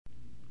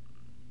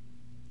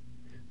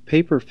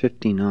Paper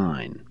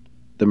 59,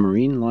 The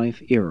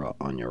Marine-Life Era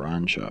on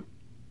Urantia.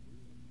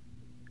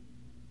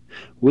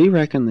 We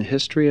reckon the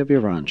history of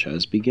Urantia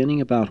as beginning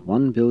about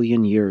 1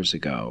 billion years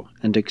ago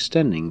and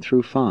extending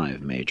through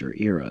 5 major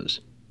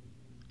eras.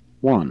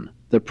 1.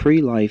 The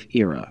pre-life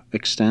era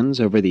extends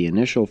over the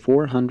initial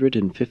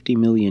 450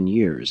 million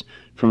years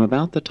from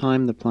about the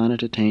time the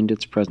planet attained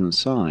its present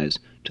size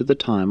to the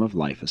time of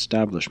life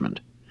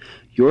establishment.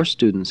 Your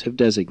students have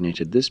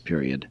designated this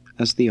period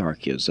as the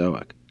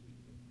Archaeozoic.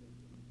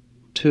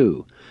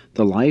 2.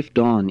 The Life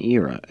Dawn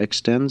era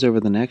extends over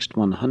the next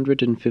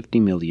 150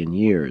 million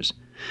years.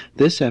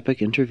 This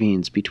epoch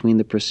intervenes between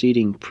the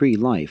preceding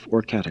pre-life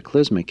or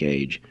cataclysmic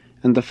age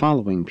and the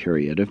following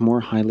period of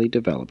more highly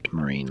developed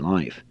marine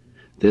life.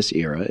 This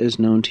era is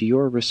known to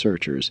your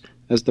researchers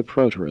as the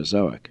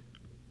Proterozoic.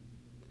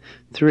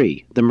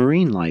 3. The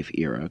marine life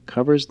era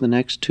covers the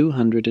next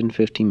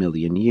 250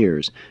 million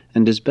years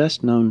and is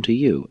best known to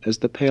you as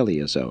the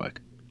Paleozoic.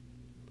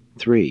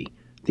 3.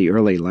 The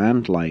early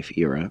land life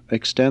era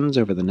extends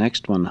over the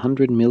next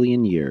 100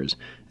 million years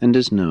and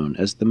is known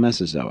as the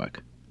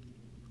Mesozoic.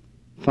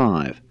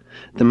 5.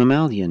 The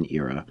mammalian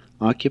era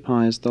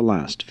occupies the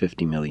last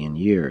 50 million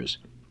years.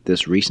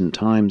 This recent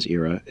times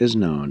era is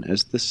known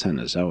as the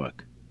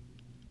Cenozoic.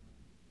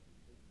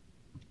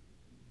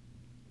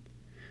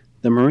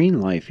 The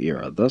marine life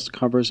era thus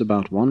covers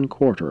about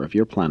 1/4 of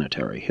your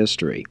planetary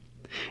history.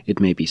 It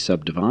may be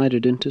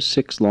subdivided into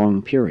 6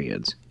 long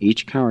periods,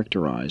 each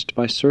characterized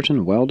by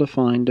certain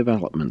well-defined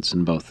developments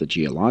in both the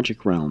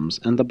geologic realms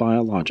and the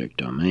biologic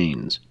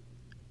domains.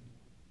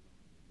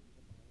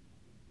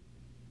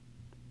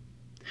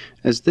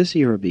 As this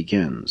era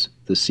begins,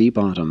 the sea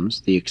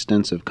bottoms, the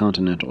extensive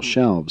continental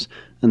shelves,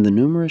 and the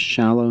numerous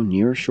shallow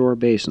near-shore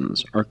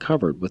basins are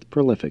covered with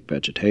prolific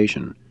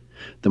vegetation.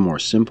 The more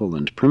simple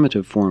and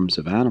primitive forms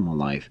of animal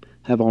life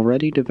have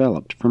already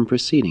developed from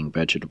preceding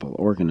vegetable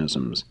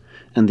organisms,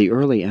 and the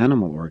early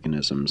animal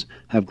organisms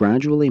have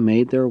gradually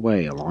made their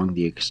way along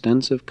the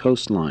extensive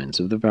coastlines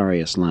of the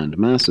various land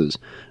masses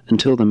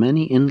until the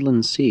many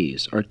inland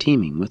seas are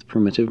teeming with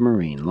primitive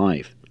marine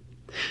life.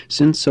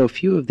 Since so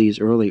few of these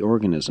early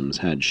organisms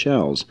had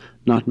shells,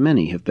 not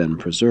many have been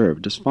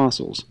preserved as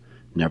fossils.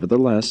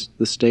 Nevertheless,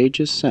 the stage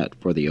is set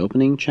for the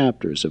opening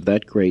chapters of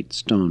that great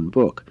stone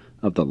book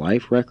of the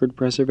life record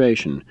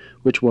preservation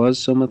which was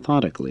so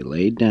methodically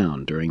laid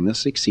down during the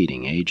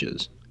succeeding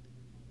ages.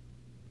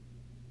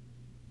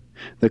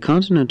 The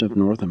continent of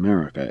North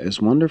America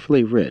is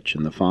wonderfully rich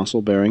in the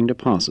fossil-bearing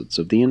deposits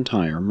of the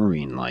entire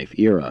marine life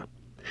era.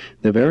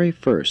 The very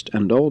first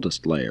and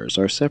oldest layers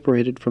are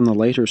separated from the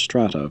later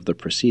strata of the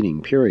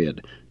preceding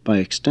period by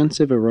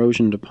extensive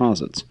erosion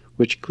deposits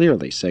which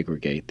clearly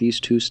segregate these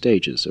 2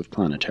 stages of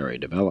planetary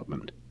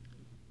development.